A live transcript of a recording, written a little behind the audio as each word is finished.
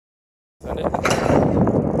Is that it?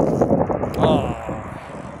 Oh.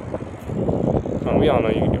 Come on, we all know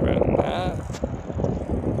you can do better than that.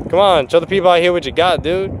 Come on, show the people out here what you got,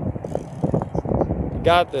 dude. You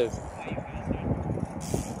got this.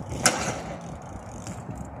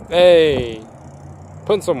 Hey,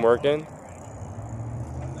 putting some work in.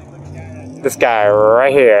 This guy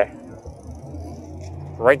right here.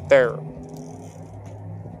 Right there.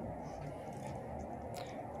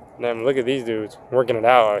 Now look at these dudes working it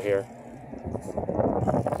out here.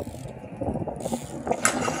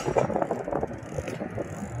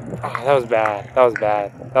 Ah, that was bad. That was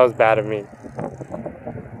bad. That was bad of me.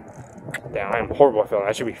 Damn, I'm horrible at filming.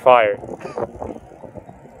 I should be fired.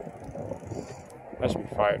 I should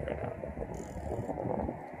be fired right now.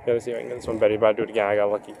 Yeah, let's see if I can get this one better. But I do it again. I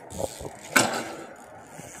got lucky.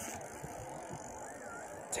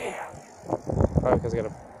 Damn. Probably because I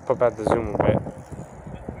gotta put back the zoom a bit.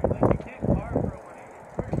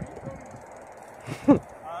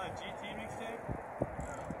 GT mixtape?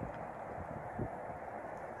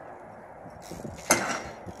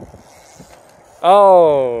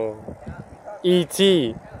 Oh,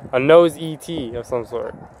 E.T. A nose E.T. of some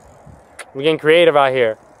sort. We're getting creative out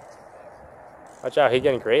here. Watch out, he's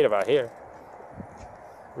getting creative out here.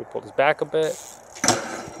 Let me pull this back a bit.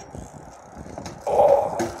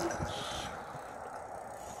 Oh.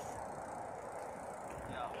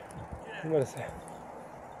 What is that?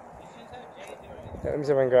 Let me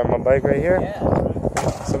see if I can grab my bike right here.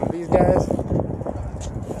 Some of these guys.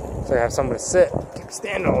 So I have somewhere to sit. Can't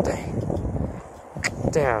stand all day.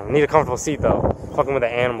 Damn, I need a comfortable seat though. Fucking with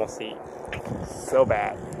an animal seat. So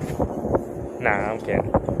bad. Nah, I'm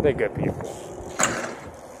kidding. They're good people.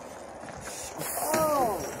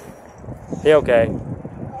 He okay.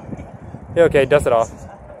 He okay, dust it off.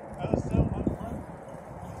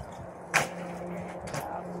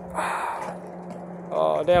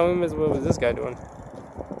 Oh, damn, we missed. What was this guy doing?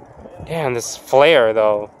 Damn, this flare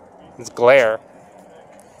though. This glare.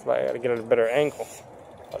 That's why I gotta get at a better angle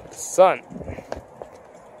of the sun.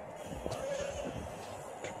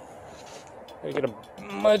 I get a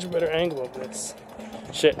much better angle of this.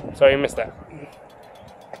 Shit, sorry you missed that.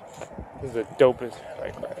 This is the dopest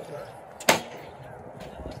bike ride.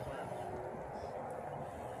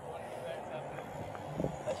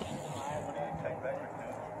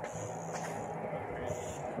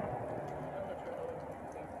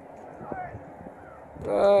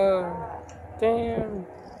 Damn.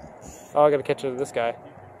 Oh, I gotta catch up to this guy.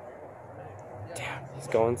 Damn, he's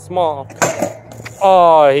going small.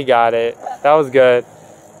 Oh, he got it. That was good.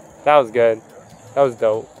 That was good. That was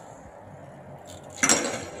dope.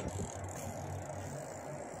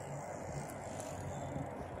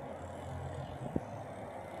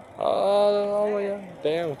 Oh my god.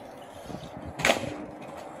 Damn.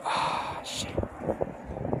 Ah, shit.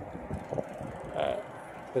 Alright.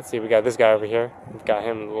 Let's see, we got this guy over here. We've got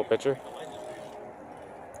him in the little picture.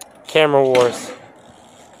 Camera wars.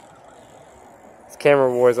 It's camera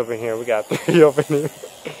wars up in here. We got 3 up in here.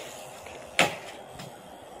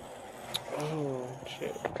 Oh,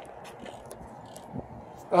 shit.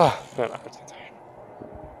 Oh, man, I'm so tired.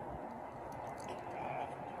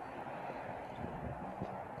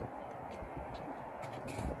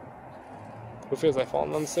 Who feels like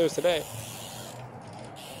falling on the stairs today?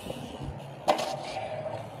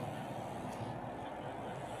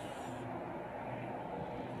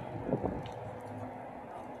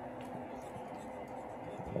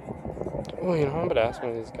 Oh, you know, I'm gonna ask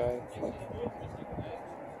one of these guys.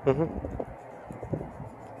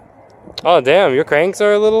 Oh, damn, your cranks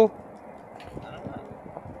are a little...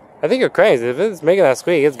 I think your cranks, if it's making that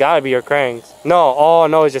squeak, it's gotta be your cranks. No, oh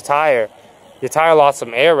no, it's your tire. Your tire lost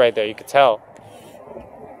some air right there, you could tell.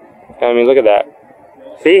 I mean, look at that.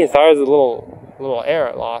 See, his tire's a little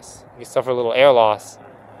air loss. You suffer a little air loss.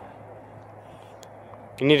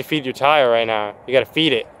 You need to feed your tire right now. You gotta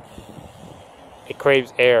feed it. It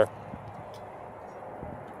craves air.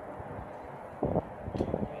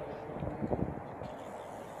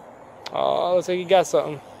 Oh, looks like you got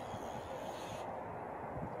something.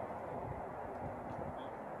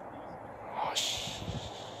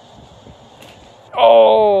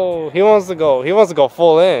 Oh, he wants to go. He wants to go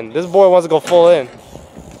full in. This boy wants to go full in.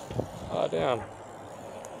 Oh, damn.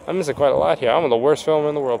 I'm missing quite a lot here. I'm the worst filmer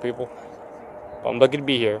in the world, people. But I'm lucky to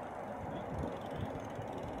be here.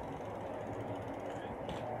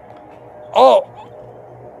 Oh!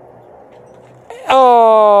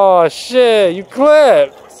 Oh, shit. You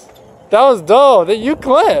clipped. That was dope. That you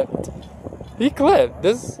clipped. He clipped.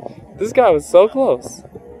 This guy was so close.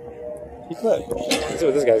 He clipped. Let's see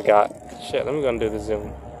what this guy's got. Shit, let me go and do the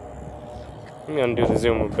zoom. I'm gonna do the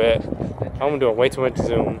zoom a bit. I'm gonna do way too much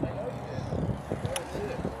zoom.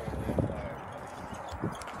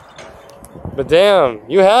 But damn,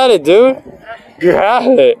 you had it, dude. You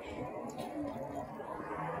had it.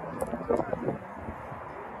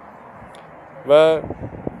 But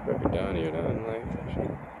you're done. You're done. Like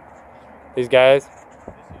these guys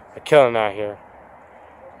are killing out here.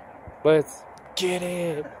 Let's get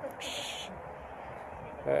it.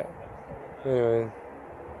 Alright. Anyway.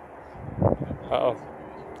 Uh-oh.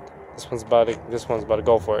 This one's about to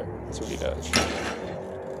go for it. That's what he does.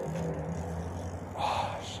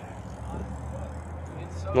 Oh shit.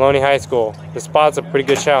 Maloney High School. The spot's a pretty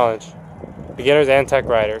good challenge. Beginners and tech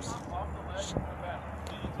riders.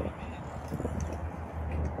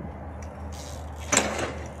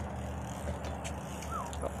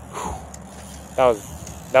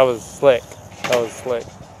 That was slick. That was slick.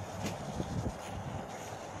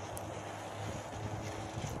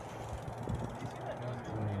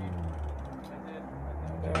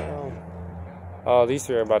 Oh, these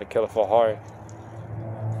three are about to kill it full hard.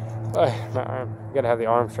 My arm. You gotta have the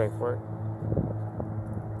arm strength for it.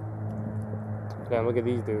 Damn, look at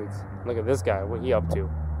these dudes. Look at this guy. What he up to?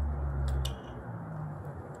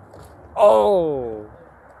 Oh,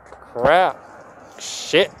 crap.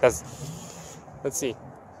 Shit. Let's see.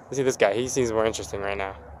 Let's see this guy. He seems more interesting right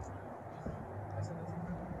now.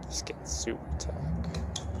 Just getting super tech.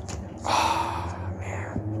 Ah,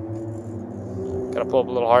 man. Gotta pull up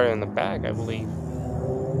a little harder in the back, I believe.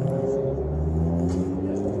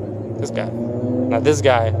 This guy. Now this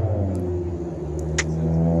guy.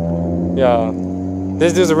 Yeah.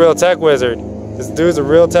 This dude's a real tech wizard. This dude's a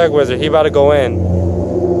real tech wizard. He about to go in.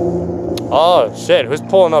 Oh, shit. Who's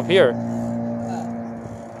pulling up here?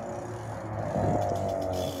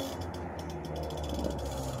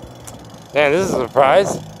 Man, this is a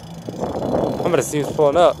surprise. I'm gonna see who's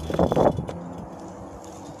pulling up.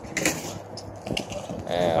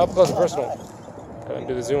 And up close and personal. Gotta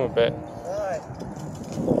do the zoom a bit.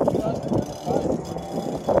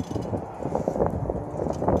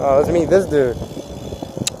 Oh, let's meet this dude.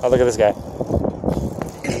 Oh, look at this guy.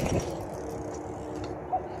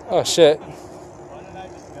 Oh, shit.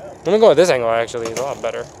 I'm gonna go with this angle, actually. It's a lot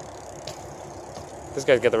better. This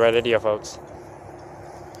guy's got the right idea, folks.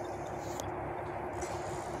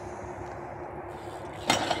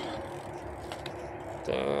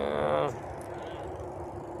 Damn.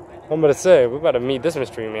 I'm about to say, we about to meet this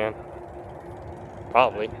mystery man.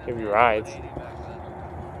 Probably. If he rides.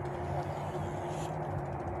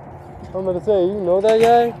 I'm about to say, you know that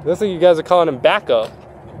guy? Looks like you guys are calling him backup.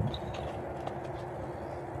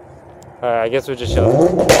 Alright, I guess we're just chilling.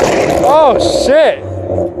 Oh, shit!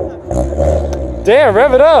 Damn,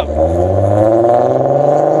 rev it up!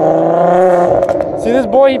 See this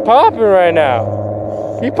boy, he popping right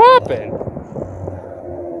now. He popping.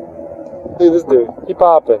 Look at this dude. He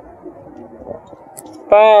popping.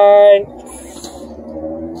 Bye!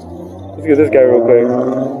 Let's get this guy real quick.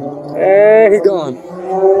 And he's gone.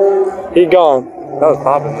 He gone. That was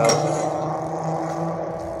popping though.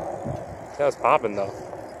 That was popping though.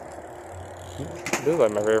 This is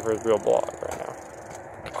like my very first real vlog right now.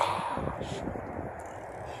 Gosh.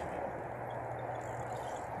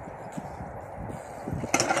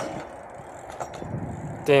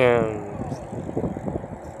 Damn.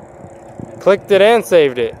 Clicked it and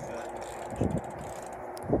saved it.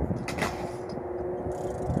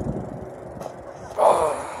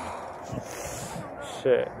 Oh.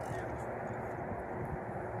 Shit.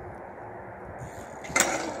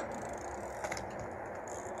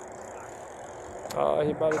 Oh,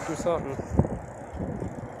 he about to do something.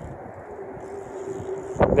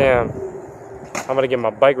 Damn. I'm gonna get my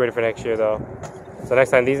bike ready for next year though. So next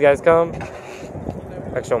time these guys come, I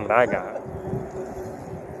can show them what I got.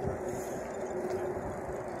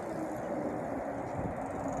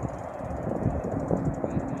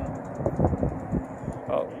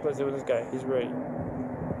 Oh, let's see what this guy, he's ready.